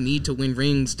maybe I don't need to win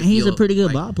rings. And he's a pretty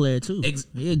good ball player too.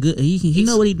 Yeah, good. He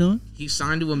know what he's doing. He's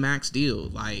signed to a max deal.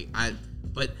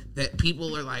 But that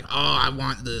people are like, oh, I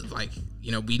want the like.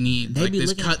 You know, we need like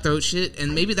this cutthroat shit,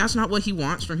 and maybe that's not what he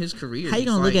wants from his career. How you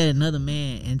gonna look at another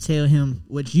man and tell him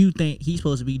what you think he's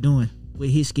supposed to be doing with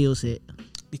his skill set?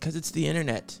 Because it's the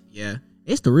internet. Yeah.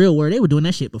 It's the real world. They were doing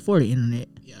that shit before the internet.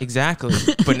 Yeah. Exactly.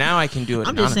 But now I can do it.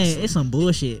 I'm just saying it's some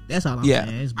bullshit. That's all I'm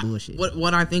saying. It's bullshit.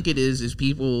 What I think it is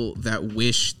people that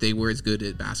wish they were as good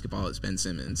at basketball as Ben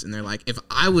Simmons, and they're like, if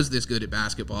I was this good at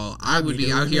basketball, I would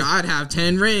be out here. I'd have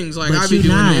 10 rings. Like I'd be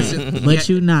doing this. But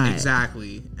you not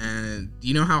exactly. And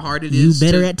you know how hard it is. You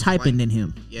better at typing than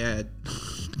him. Yeah,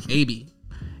 maybe.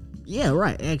 Yeah,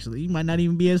 right. Actually, you might not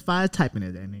even be as far as typing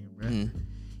as that nigga, bro.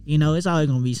 You know, it's always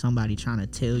gonna be somebody trying to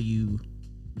tell you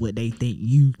what they think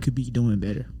you could be doing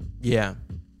better. Yeah.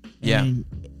 And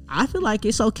I feel like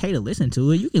it's okay to listen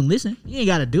to it. You can listen. You ain't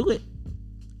gotta do it.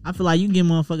 I feel like you can give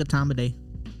motherfucker time of day.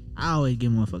 I always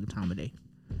give motherfucker time of day.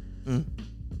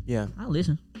 Yeah. I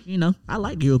listen. You know, I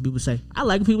like to hear what people say. I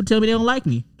like when people tell me they don't like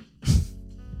me.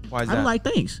 Why is that? I don't like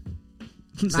thanks.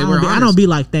 I don't be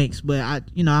like thanks, but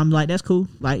I'm like, that's cool.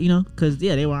 Like, because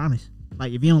they were honest.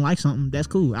 Like, if you don't like something, that's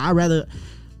cool. I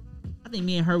think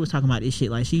me and her was talking about this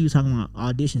shit. Like, she was talking about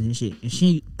auditions and shit, and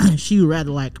she would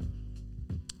rather, like,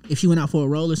 if she went out for a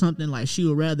role or something, like, she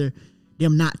would rather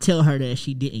them not tell her that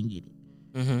she didn't get it.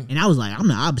 And I was like, I'm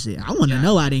the opposite. I want to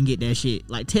know I didn't get that shit.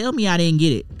 Like, tell me I didn't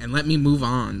get it, and let me move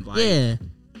on. Like, yeah.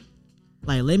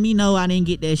 Like, let me know I didn't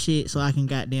get that shit so I can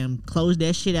goddamn close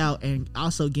that shit out, and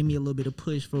also give me a little bit of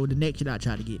push for the next shit I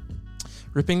try to get.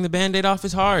 Ripping the Band-Aid off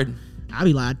is hard. I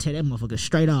be like, I tell that motherfucker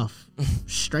straight off.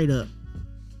 Straight up.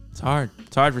 It's hard.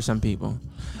 It's hard for some people.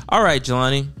 All right,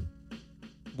 Jelani.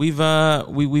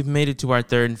 We've made it to our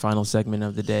third and final segment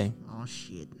of the day. Oh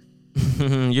shit.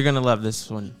 You're gonna love this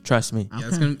one. Trust me. Yeah,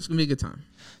 it's gonna be a good time.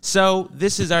 So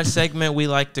this is our segment we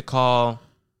like to call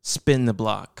Spin the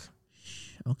Block.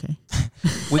 Okay.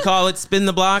 We call it Spin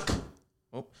the Block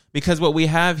because what we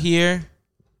have here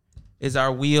is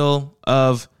our wheel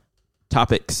of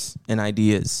topics and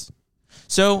ideas.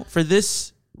 So for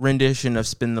this rendition of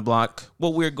Spin the Block,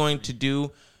 what we're going to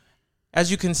do, as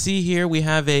you can see here, we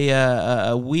have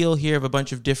a wheel here of a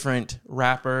bunch of different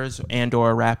rappers and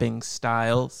or rapping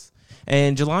styles.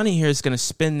 And Jelani here is going to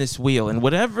spin this wheel, and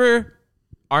whatever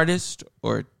artist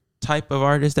or type of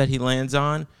artist that he lands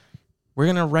on,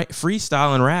 we're going to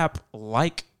freestyle and rap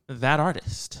like that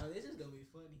artist. Oh, this is going to be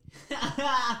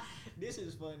funny. This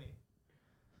is funny.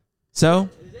 So?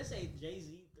 Does that say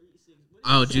Jay-Z 36?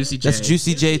 Oh, Juicy J. That's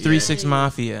Juicy J 36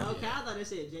 Mafia. Okay, I thought it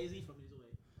said Jay-Z from his way.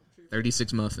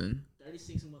 36 Muffin.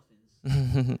 36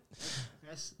 muffins.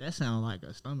 That sounds like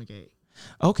a stomach ache.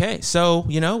 Okay, so,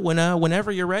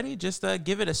 whenever you're ready, just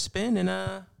give it a spin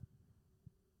and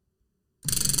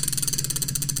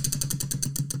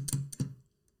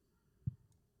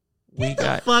we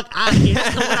got fuck out of here.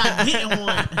 That's what I didn't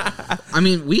want. I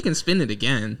mean, we can spin it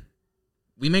again.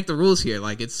 We make the rules here.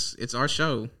 Like, it's our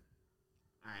show. All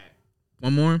right.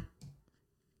 One more.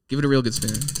 Give it a real good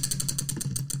spin.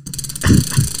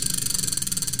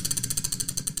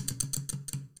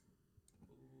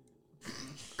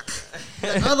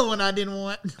 The other one I didn't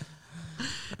want.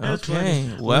 That's okay,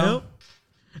 funny. well,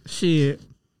 shit.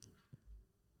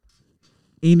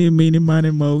 Eeny, meeny, miny,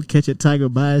 mo. Catch a tiger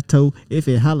by his toe. If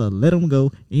it holler, let him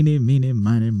go. Eeny, meeny,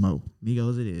 miny, mo.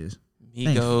 Migos it is.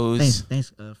 Migos.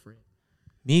 Thanks, Fred.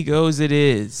 Migos it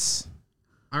is.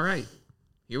 All right.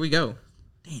 Here we go.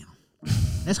 Damn.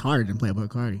 That's harder than Playboy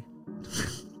Cardi.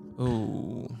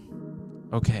 Ooh.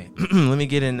 Okay. Let me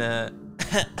get in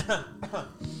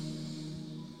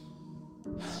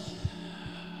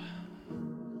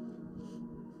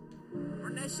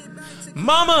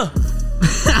Mama,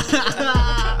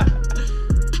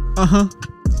 Uh-huh.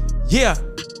 Yeah.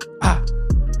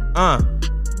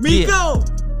 Miko.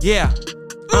 Yeah.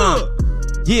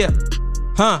 Yeah.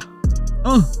 Huh.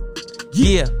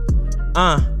 Yeah.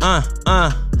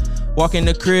 Walk in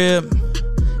the crib.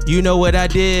 You know what I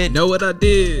did. Know what I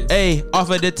did. Hey,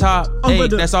 off of the top. Hey,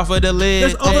 that's off of the lid.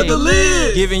 That's off of the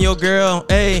lid. Giving your girl.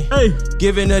 Hey.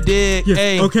 Giving a dick. Yeah,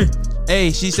 Hey. okay.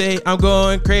 Hey, she say I'm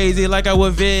going crazy like I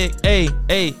was Vic. Hey,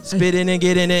 spitting and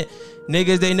getting it.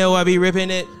 Niggas, they know I be ripping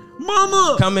it.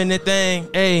 Mama. Coming the thing.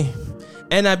 Hey.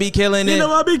 And I be killing it. You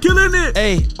know I be killing it.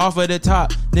 Hey, off of the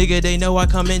top. Nigga, they know I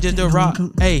come in just to rock.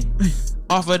 Hey.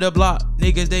 Off of the block,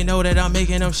 niggas, they know that I'm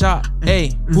making them shot.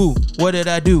 Hey, woo, what did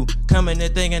I do? Come in the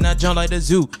thing and I jump like the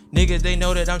zoo. Niggas, they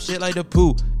know that I'm shit like the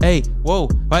poo. Hey, whoa,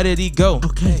 why did he go?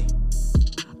 Okay.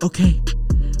 Okay.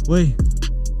 Wait.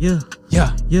 Yeah.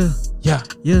 Yeah. Yeah. Yeah.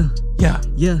 Yeah. Yeah.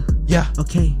 Yeah. Yeah.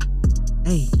 Okay.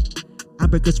 Hey. I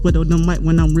break a sweat on the mic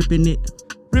when I'm ripping it.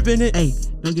 Ripping it. Hey,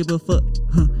 don't give a fuck.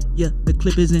 Huh. Yeah, the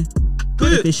clip is in.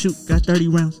 If it shoot, got 30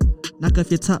 rounds. Knock off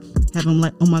your top. Have them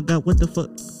like, oh my God, what the fuck?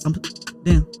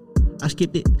 Damn. I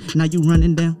skipped it. Now you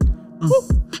running down.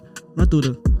 Run through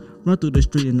the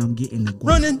street and I'm getting the guap.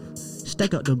 Running.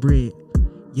 Stack up the bread.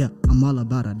 Yeah, I'm all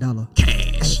about $1.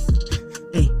 Cash.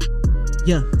 Hey.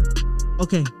 Yeah.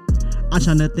 Okay. I'm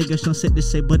tryna think of some shit to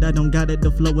say, but I don't got it.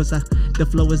 The flow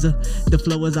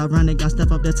is ironic. I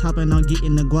step up the top and I'm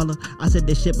getting the guala. I said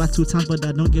this shit by 2 times, but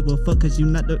I don't give a fuck, cause you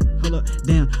not the, hold up,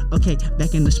 damn, okay,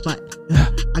 back in the spot.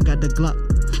 I got the Glock.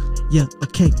 Yeah,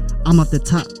 okay, I'm off the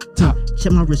top.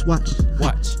 Check my wristwatch.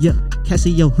 Watch. Yeah,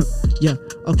 Casio. Yeah,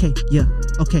 okay, yeah,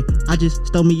 okay. I just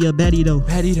stole me a baddie though.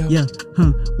 Yeah,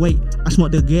 wait, I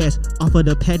smoked the gas off of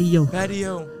the patio.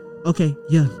 Okay,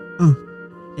 yeah,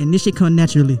 and this shit come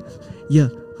naturally. Yeah,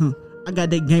 I got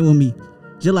that game with me.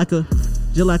 Jelaka,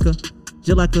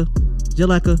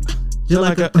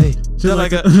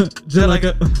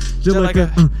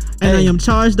 and I am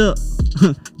charged up.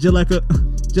 Jelaka,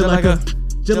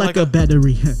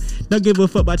 battery. Don't give a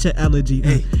fuck about your allergy.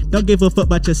 Don't give a fuck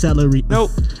about your salary.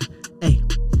 Nope. Hey,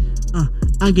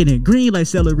 I'm getting green like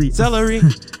celery.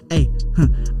 Hey,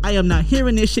 I am not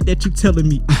hearing this shit that you telling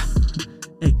me.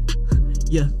 Hey,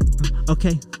 yeah,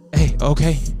 okay. Hey,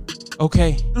 okay.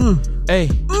 Okay. Hey.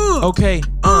 Okay.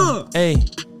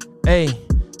 Hey.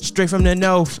 Straight from the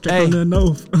nose.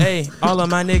 Hey. All of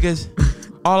my niggas.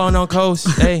 All on coast.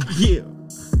 Hey. Yeah.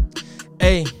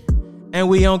 Hey. And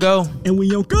we on go.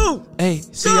 Hey.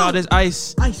 See all this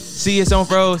ice. See it's on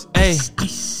froze. Hey.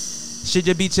 Shit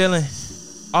just be chillin'.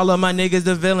 All of my niggas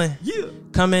the villain. Yeah.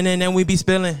 Coming in and we be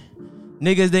spillin'.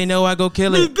 Niggas, they know I go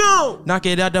kill it. Knock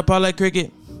it out the park like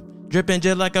cricket. Dripping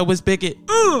just like I was Pickett.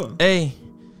 Hey.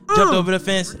 Jumped over the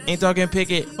fence, ain't talking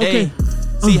picket. Okay. Hey,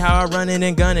 see how I running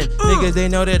and gunning. Niggas, they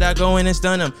know that I go in and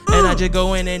stun them. And I just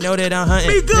go in and know that I'm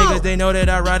hunting. Niggas, they know that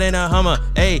I ride in a Hummer.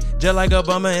 Hey, just like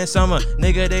Obama in summer.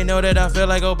 Nigga, they know that I feel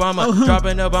like Obama.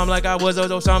 Dropping the bomb like I was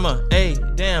Osama. Hey,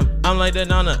 damn, I'm like the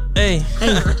Nana. Hey.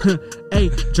 Hey,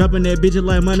 dropping that bitch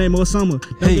like my name Osama.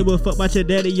 Don't give a fuck about your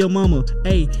daddy, your mama.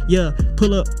 Hey, yeah,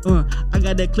 pull up. I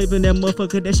got that clip in that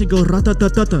motherfucker. That shit go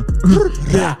rata-ta-ta-ta.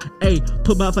 Yeah, hey,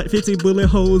 put about 15 bullet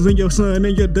holes in your son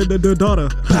and your daughter.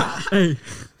 Hey.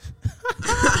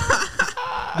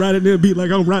 Riding the beat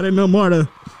like I'm riding a martyr.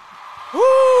 Woo!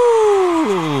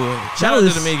 Shout out to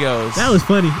the Migos. That was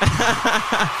funny.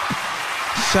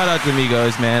 Shout out to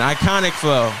Migos, man. Iconic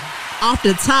flow. Off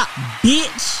the top,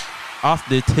 bitch. Off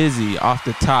the tizzy, off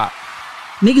the top.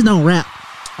 Niggas don't rap.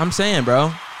 I'm saying,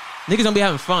 bro. Niggas don't be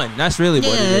having fun. That's really what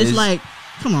it is. Yeah, it's like,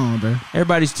 come on, bro.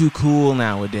 Everybody's too cool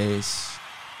nowadays.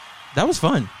 That was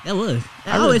fun. That was.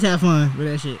 I always have fun with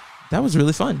that shit. That was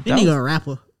really fun. That nigga a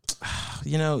rapper.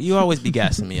 You know, you always be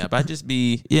gassing me up. I just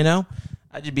be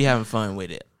having fun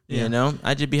with it. Yeah. You know?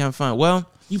 I just be having fun. Well,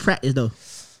 you practice though.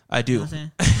 I do. You know what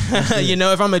I'm saying? You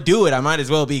know, if I'm gonna do it, I might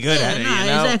as well be good at it. Nah, You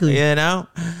know? exactly. You know?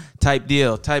 Type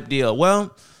deal.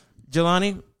 Well,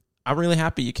 Jelani, I'm really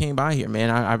happy you came by here, man.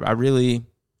 I really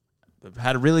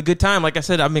had a really good time. Like I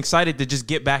said, I'm excited to just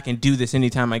get back and do this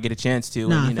anytime I get a chance to.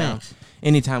 Nah, and, you know, facts.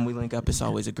 anytime we link up, it's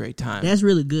always a great time. That's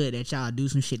really good that y'all do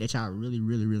some shit that y'all really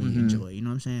enjoy. You know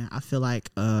what I'm saying? I feel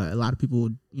like a lot of people,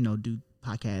 you know, do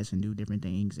podcasts and do different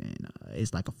things, and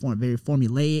it's like very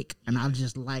formulaic. And I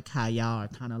just like how y'all are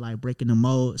kind of like breaking the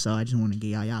mold. So I just want to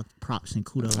give y'all props and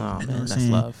kudos. Oh, you know man, what that's I'm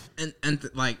saying? love. And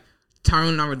like Tyrone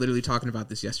and I were literally talking about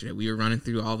this yesterday. We were running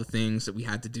through all the things that we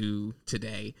had to do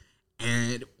today,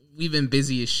 and we've been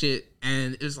busy as shit.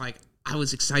 And it was like, I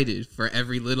was excited for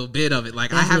every little bit of it.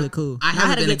 Like, That's really cool. I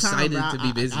haven't been a good time, excited to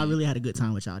be busy. I really had a good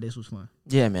time with y'all. This was fun.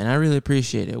 Yeah, man, I really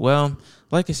appreciate it. Well,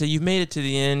 like I said, you've made it to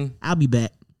the end. I'll be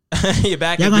back. You're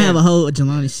back Y'all again. gonna have a whole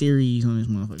Jelani series on this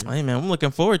motherfucker. Hey man, I'm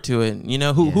looking forward to it. You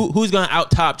know who's gonna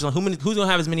out top Jelani? Who's gonna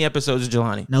have as many episodes as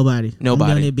Jelani? Nobody.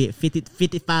 Nobody. I'm doing it bit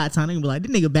 55 times. They're gonna be like,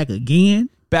 this nigga back again.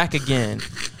 Back again.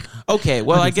 Okay,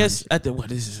 well I guess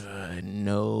what is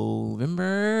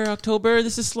November, October?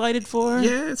 This is slated for.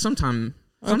 Yeah, sometime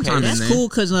Okay. in That's there. cool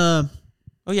because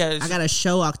Oh yeah. I got a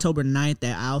show October 9th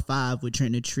at Aisle 5 with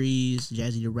Trent the Trees,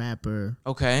 Jazzy the Rapper.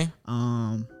 Okay.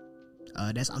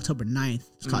 That's October 9th.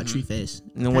 It's called Tree Fest.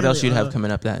 And then what else you'd have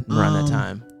coming up around that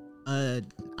time?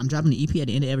 I'm dropping the EP at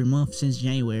the end of every month since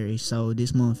January. So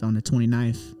this month on the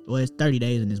 29th. Well, it's 30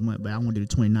 days in this month, but I want to do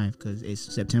the 29th because it's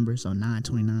September. So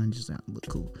 9/29 just look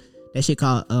cool. That shit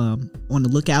called On the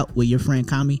Lookout with your friend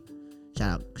Kami.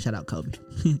 Shout out Kobe.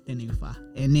 That nigga fire.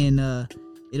 And then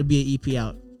it'll be an EP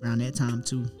out around that time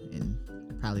too, and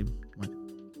probably one.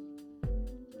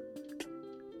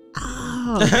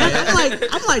 Oh,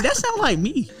 I'm like that sound like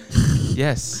me.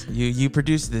 Yes, you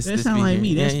produced this. That this sound beat like here.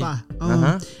 me. That's Yeah,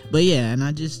 fine. But yeah, and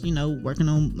I just working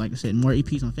on, like I said, more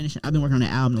EPs on finishing. I've been working on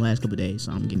that album the last couple of days,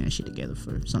 so I'm getting that shit together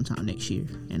for sometime next year.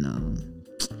 And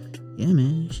yeah,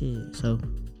 man, shit. So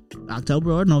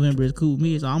October or November is cool with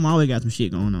me. So I'm always got some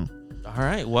shit going on. All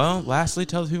right. Well, lastly,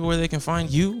 tell the people where they can find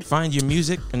you, find your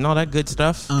music, and all that good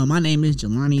stuff. My name is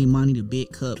Jelani Imani the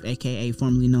Big Cup, aka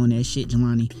formerly known as Shit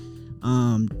Jelani.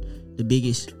 The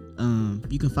biggest.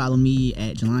 You can follow me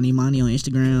at Jelani Imani on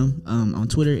Instagram. On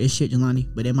Twitter, it's Shit Jelani,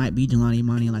 but it might be Jelani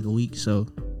Imani in like a week. So,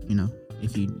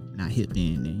 if you're not hip,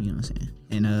 then you know what I'm saying.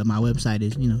 And my website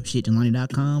is,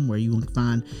 shitjelani.com, where you can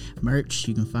find merch,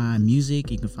 you can find music,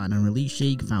 you can find unreleased shit,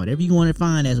 you can find whatever you want to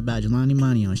find that's about Jelani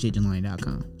Imani on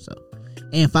shitjelani.com. So,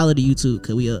 and follow the YouTube,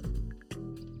 cause we up.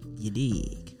 You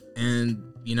dig? And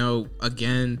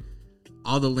again,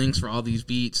 all the links for all these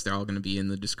beats, they're all going to be in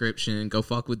the description. Go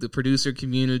fuck with the producer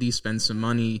community, spend some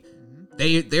money.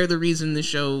 They're the reason this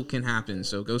show can happen.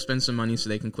 So go spend some money so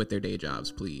they can quit their day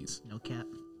jobs, please. No cap.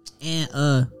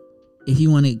 And if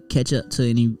you want to catch up to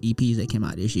any EPs that came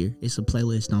out this year, it's a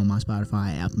playlist on my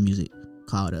Spotify, Apple Music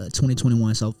called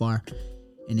 2021 so far,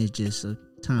 and it's just a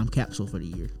time capsule for the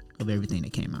year of everything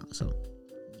that came out. So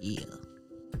yeah,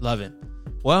 Love it.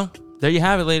 Well, there you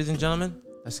have it, ladies and gentlemen.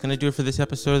 That's going to do it for this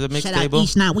episode of the shout out Mixtable.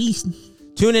 East Not West.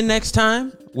 Tune in next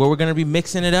time where we're going to be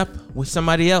mixing it up with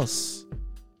somebody else.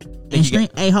 And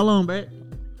hey, hold on, bro.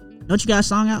 Don't you got a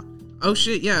song out? Oh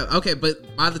shit, yeah, okay,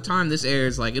 but by the time this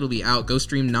airs, it'll be out. Go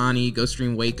stream Nani, go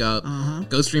stream Wake Up,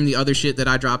 go stream the other shit that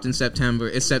I dropped in September.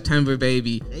 It's September,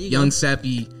 baby. Young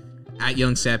Seppi, at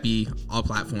Young Seppi, all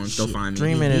platforms. Go find me.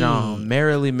 Dreaming it on.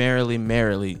 Merrily, merrily,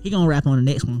 merrily. He gonna rap on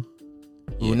the next one.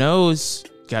 Who knows?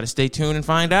 Got to stay tuned and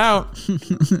find out.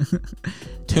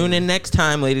 Tune in next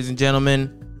time, ladies and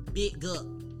gentlemen. Big up.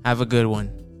 Have a good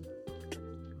one.